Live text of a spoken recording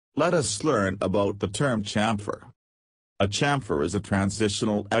Let us learn about the term chamfer. A chamfer is a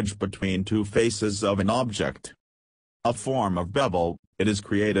transitional edge between two faces of an object. A form of bevel, it is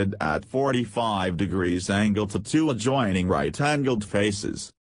created at 45 degrees angle to two adjoining right-angled faces.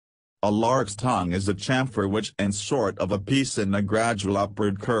 A lark's tongue is a chamfer which ends short of a piece in a gradual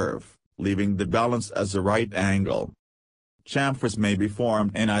upward curve, leaving the balance as a right angle. Chamfers may be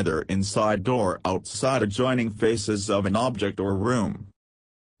formed in either inside or outside adjoining faces of an object or room.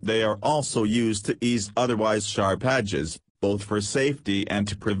 They are also used to ease otherwise sharp edges, both for safety and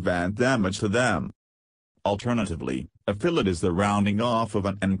to prevent damage to them. Alternatively, a fillet is the rounding off of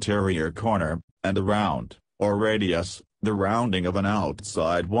an anterior corner, and a round, or radius, the rounding of an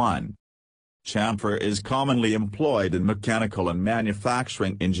outside one. Chamfer is commonly employed in mechanical and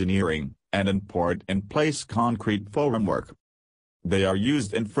manufacturing engineering, and in poured-in-place concrete formwork. They are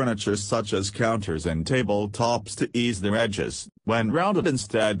used in furniture such as counters and tabletops to ease their edges. When rounded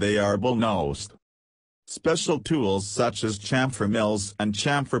instead they are bull-nosed. Special tools such as chamfer mills and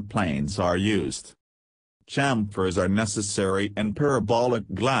chamfer planes are used. Chamfers are necessary in parabolic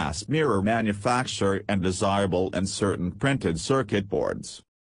glass mirror manufacture and desirable in certain printed circuit boards.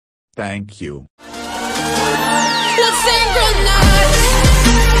 Thank you.